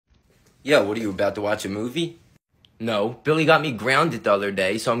Yeah, what are you about to watch a movie? No, Billy got me grounded the other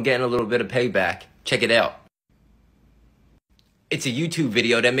day, so I'm getting a little bit of payback. Check it out. It's a YouTube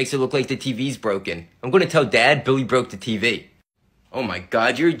video that makes it look like the TV's broken. I'm gonna tell Dad Billy broke the TV. Oh my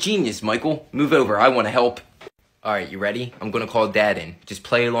God, you're a genius, Michael. Move over, I wanna help. Alright, you ready? I'm gonna call Dad in. Just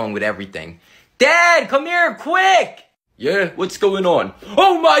play along with everything. Dad, come here, quick! Yeah, what's going on?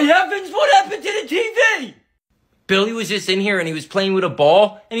 Oh my heavens, what happened to the TV? Billy was just in here and he was playing with a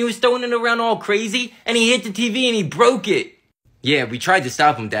ball and he was throwing it around all crazy and he hit the TV and he broke it. Yeah, we tried to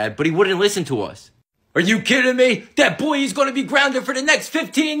stop him, Dad, but he wouldn't listen to us. Are you kidding me? That boy is going to be grounded for the next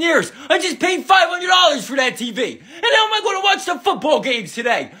 15 years. I just paid $500 for that TV. And how am I going to watch the football games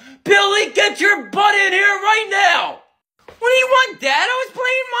today? Billy, get your butt in here right now. What do you want, Dad? I was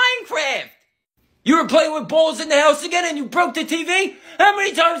playing Minecraft. You were playing with balls in the house again and you broke the TV? How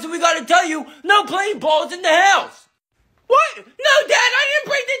many times have we got to tell you, no playing balls in the house? What? No, Dad, I didn't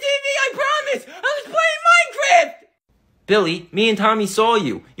break the TV, I promise! I was playing Minecraft! Billy, me and Tommy saw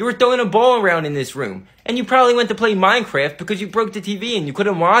you. You were throwing a ball around in this room. And you probably went to play Minecraft because you broke the TV and you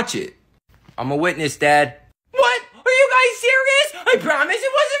couldn't watch it. I'm a witness, Dad. What? Are you guys serious? I promise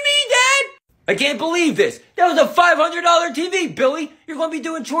it wasn't me, Dad! I can't believe this. That was a $500 TV, Billy. You're going to be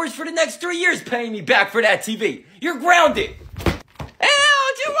doing chores for the next 3 years paying me back for that TV. You're grounded.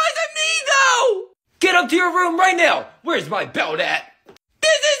 Ouch, it wasn't me, though! Get up to your room right now! Where's my belt at?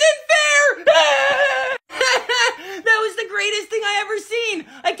 This isn't fair! That was the greatest thing I ever seen!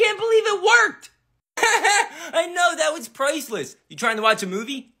 I can't believe it worked! I know, that was priceless. You trying to watch a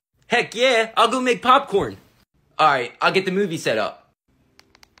movie? Heck yeah, I'll go make popcorn. Alright, I'll get the movie set up.